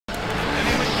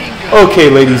Okay,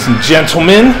 ladies and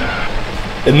gentlemen,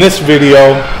 in this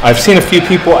video, I've seen a few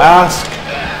people ask,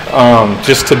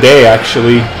 just today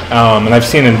actually, and I've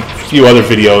seen in a few other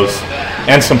videos,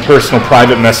 and some personal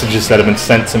private messages that have been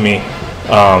sent to me,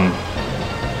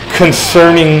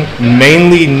 concerning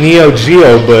mainly Neo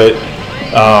Geo, but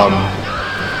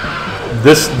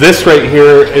this right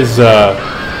here is,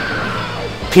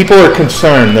 people are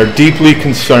concerned, they're deeply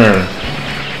concerned.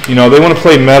 You know, they want to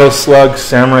play Metal Slug,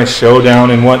 Samurai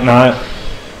Showdown, and whatnot,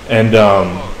 and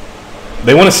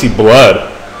they want to see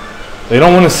blood. They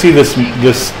don't want to see this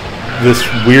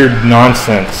weird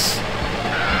nonsense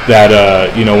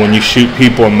that you know, when you shoot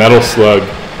people in Metal Slug,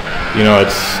 you know,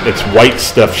 it's white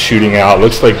stuff shooting out. It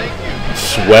looks like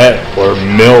sweat or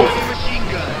milk.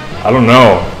 I don't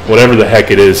know, whatever the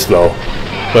heck it is though.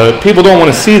 But people don't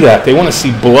want to see that. They want to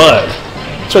see blood.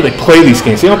 That's why they play these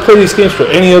games. They don't play these games for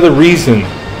any other reason.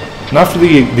 Not for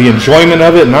the enjoyment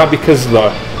of it, not because of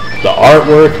the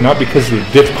artwork, not because of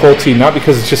the difficulty, not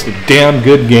because it's just a damn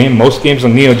good game. Most games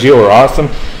on Neo Geo are awesome.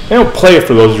 They don't play it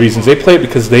for those reasons. They play it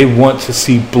because they want to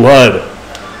see blood.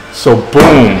 So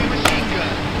boom,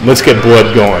 let's get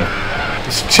blood going.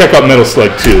 Let's check out Metal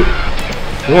Slug 2.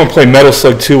 We want to play Metal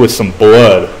Slug 2 with some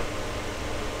blood.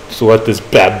 So let this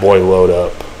bad boy load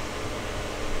up.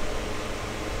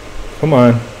 Come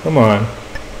on, come on,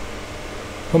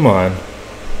 come on.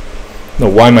 No,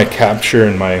 why my capture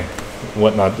and my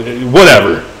whatnot,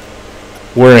 whatever.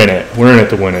 We're in it. We're in it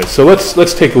to win it. So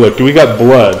let's take a look. Do we got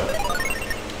blood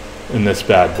in this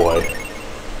bad boy?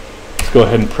 Let's go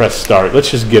ahead and press start. Let's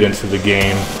just get into the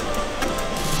game.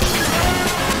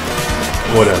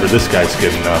 Whatever. This guy's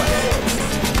good enough.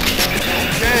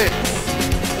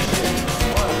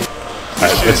 All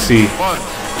right. Let's see.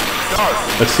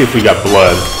 Let's see if we got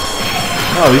blood.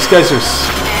 Oh, these guys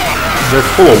they're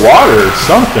full of water or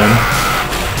something.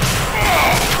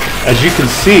 As you can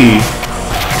see,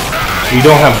 we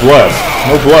don't have blood.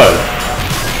 No blood.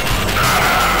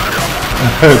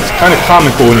 It's kind of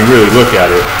comical when you really look at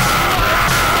it.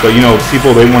 But you know,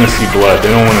 people, they want to see blood.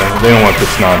 They don't want this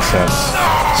nonsense.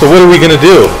 So what are we gonna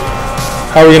do?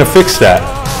 How are we gonna fix that?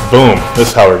 Boom. This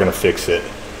is how we're gonna fix it.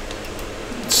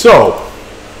 So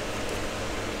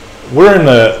we're in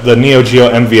the Neo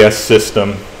Geo MVS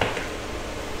system.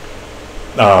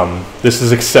 This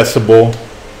is accessible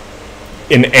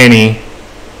in any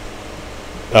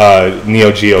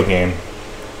Neo Geo game,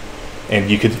 and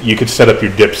you could set up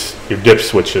your dip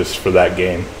switches for that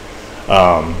game.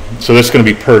 So this is going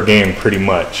to be per game pretty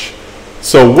much.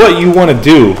 So what you want to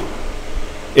do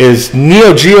is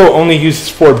Neo Geo only uses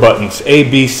 4 buttons: A,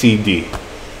 B, C, D.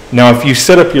 Now, if you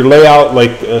set up your layout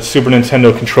like a Super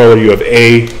Nintendo controller, you have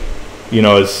A, you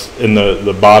know, is in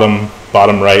the bottom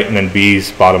right, and then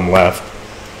B's bottom left.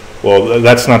 Well,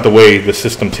 that's not the way the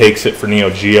system takes it for Neo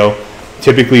Geo.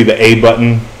 Typically, the A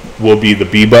button will be the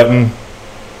B button,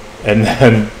 and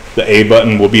then the A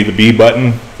button will be the B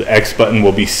button, the X button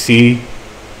will be C,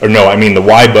 or no, I mean the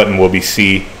Y button will be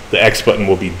C, the X button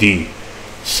will be D.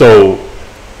 So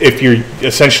if you're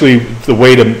essentially, the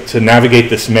way to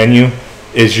navigate this menu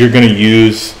is you're going to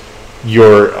use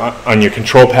on your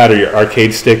control pad or your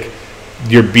arcade stick,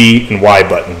 your B and Y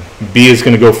button. B is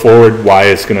going to go forward, Y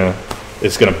is going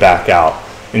to back out.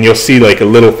 And you'll see like a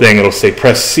little thing, it'll say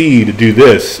press C to do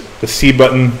this. The C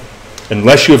button,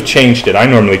 unless you have changed it, I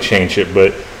normally change it,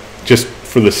 but just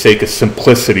for the sake of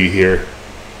simplicity here,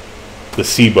 the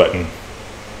C button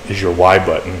is your Y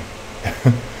button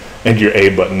and your A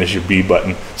button is your B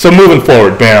button. So moving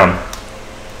forward, bam,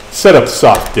 set up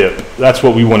soft dip. That's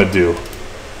what we want to do.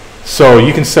 So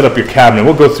you can set up your cabinet.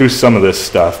 We'll go through some of this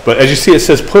stuff, but as you see, it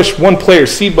says push one player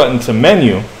C button to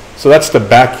menu. So that's to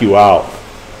back you out.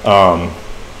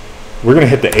 We're gonna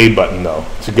hit the A button though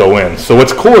to go in. So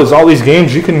what's cool is all these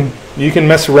games, you can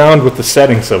mess around with the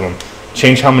settings of them.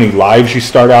 Change how many lives you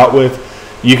start out with.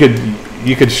 You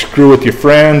could screw with your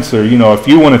friends, or you know, if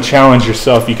you want to challenge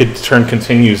yourself, you could turn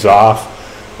continues off,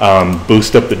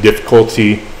 boost up the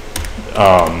difficulty.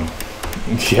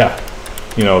 Yeah,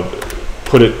 you know,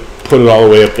 put it all the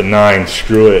way up to 9.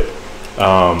 Screw it.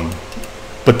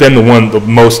 But then the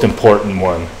most important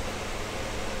one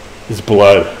is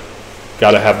blood.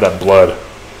 Got to have that blood.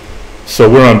 So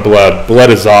we're on blood. Blood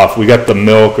is off. We got the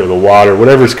milk or the water,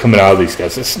 whatever's coming out of these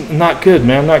guys. It's not good,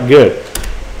 man. Not good.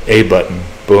 A button,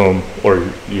 boom, or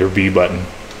your B button.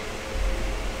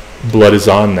 Blood is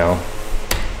on now.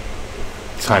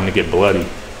 Time to get bloody.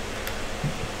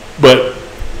 But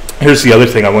here's the other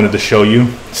thing I wanted to show you: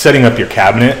 setting up your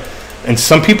cabinet. And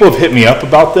some people have hit me up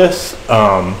about this.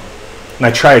 And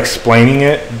I try explaining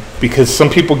it because some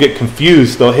people get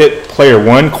confused. They'll hit player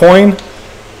 1 coin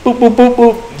boop, boop, boop,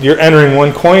 boop. You're entering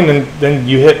 1 coin, and then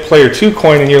you hit player 2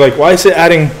 coin, and you're like, why is it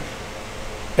adding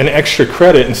an extra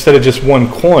credit instead of just 1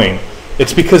 coin?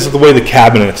 It's because of the way the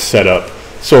cabinet's set up.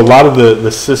 So a lot of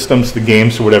the systems, the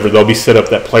games or whatever, they'll be set up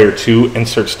that player 2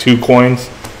 inserts 2 coins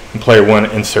and player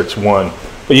 1 inserts 1.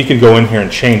 But you can go in here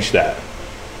and change that.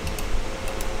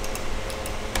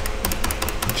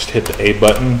 Just hit the A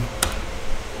button,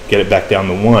 get it back down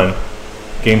to 1.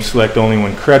 Game select only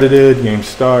when credited, game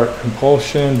start,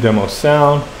 compulsion, demo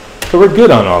sound. So we're good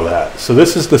on all that. So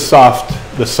this is the soft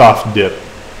dip.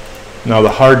 Now the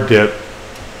hard dip,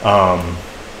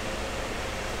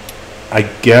 I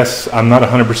guess I'm not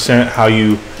 100% how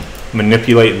you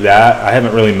manipulate that. I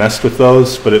haven't really messed with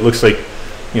those, but it looks like,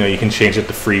 you know, you can change it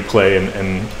to free play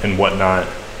and whatnot,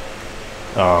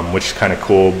 which is kind of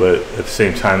cool, but at the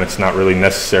same time it's not really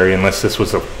necessary unless this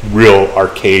was a real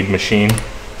arcade machine.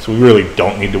 So we really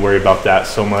don't need to worry about that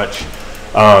so much.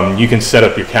 You can set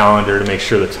up your calendar to make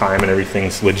sure the time and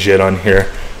everything's legit on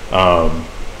here.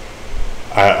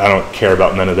 I don't care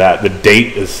about none of that. The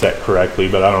date is set correctly,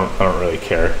 but I don't really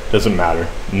care. Doesn't matter.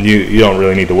 You don't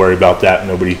really need to worry about that.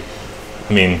 Nobody,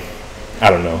 I mean, I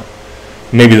don't know.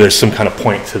 Maybe there's some kind of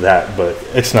point to that, but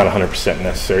it's not 100%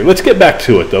 necessary. Let's get back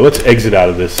to it though. Let's exit out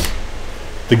of this.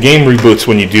 The game reboots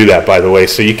when you do that, by the way,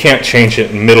 so you can't change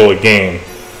it in the middle of game.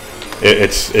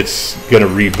 It's gonna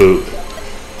reboot.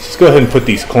 Let's go ahead and put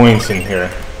these coins in here.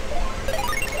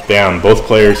 Bam, both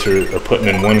players are putting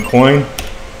in 1 coin.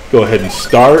 Go ahead and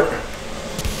start.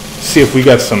 See if we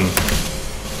got some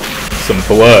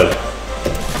blood.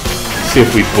 See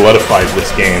if we bloodified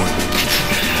this game.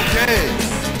 Okay.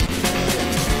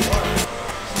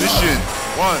 Mission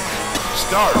 1,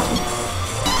 start.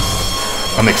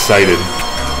 I'm excited.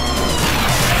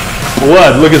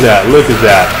 Blood, look at that,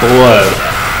 blood.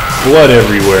 Blood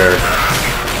everywhere.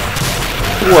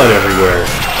 Blood everywhere.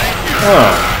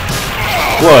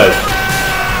 Blood.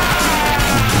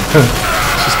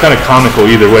 Kind of comical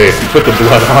either way. If you put the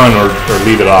blood on or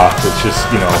leave it off, it's just,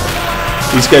 you know,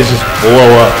 these guys just blow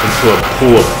up into a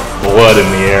pool of blood in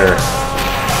the air.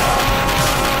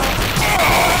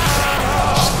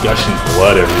 Just gushing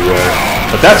blood everywhere.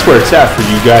 But that's where it's at for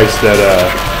you guys that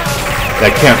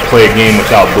can't play a game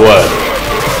without blood.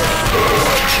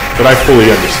 But I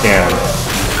fully understand.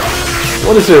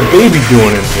 What is their baby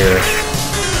doing in here?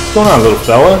 What's going on, little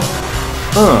fella?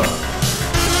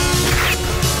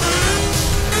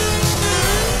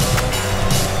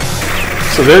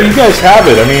 So there you guys have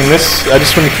it. I mean, I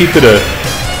just want to keep it a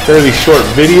fairly short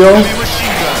video.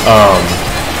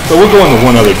 But we'll go into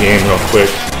one other game real quick.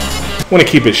 I want to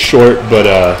keep it short, but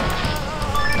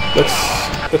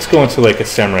let's go into like a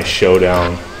Samurai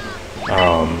Showdown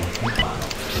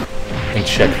and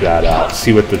check that out.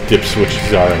 See what the dip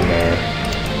switches are in there.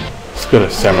 Let's go to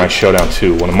Samurai Showdown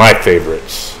 2, one of my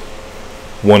favorites.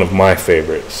 One of my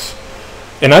favorites.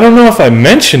 And I don't know if I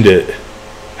mentioned it.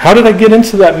 How did I get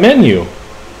into that menu?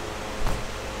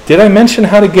 Did I mention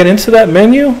how to get into that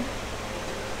menu?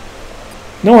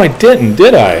 No, I didn't,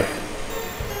 did I?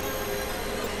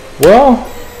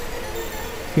 Well,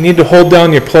 you need to hold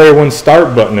down your player 1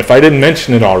 start button if I didn't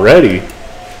mention it already.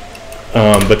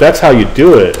 But that's how you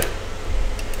do it.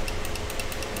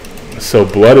 So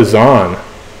blood is on.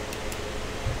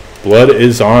 Blood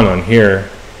is on here.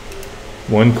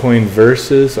 1 coin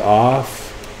versus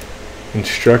off.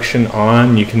 Instruction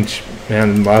on. You can,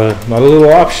 man, a lot of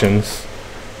little options.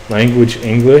 Language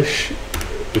English.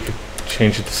 We could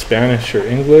change it to Spanish or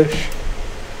English.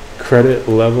 Credit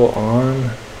level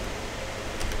on.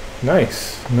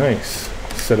 Nice, nice.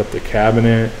 Set up the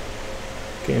cabinet.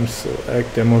 Game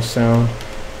select, demo sound.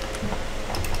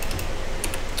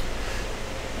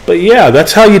 But yeah,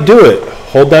 that's how you do it.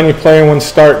 Hold down your player 1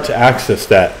 start to access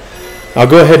that. I'll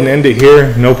go ahead and end it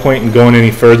here. No point in going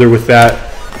any further with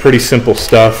that. Pretty simple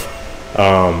stuff.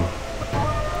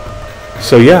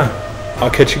 So yeah,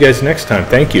 I'll catch you guys next time.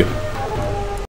 Thank you.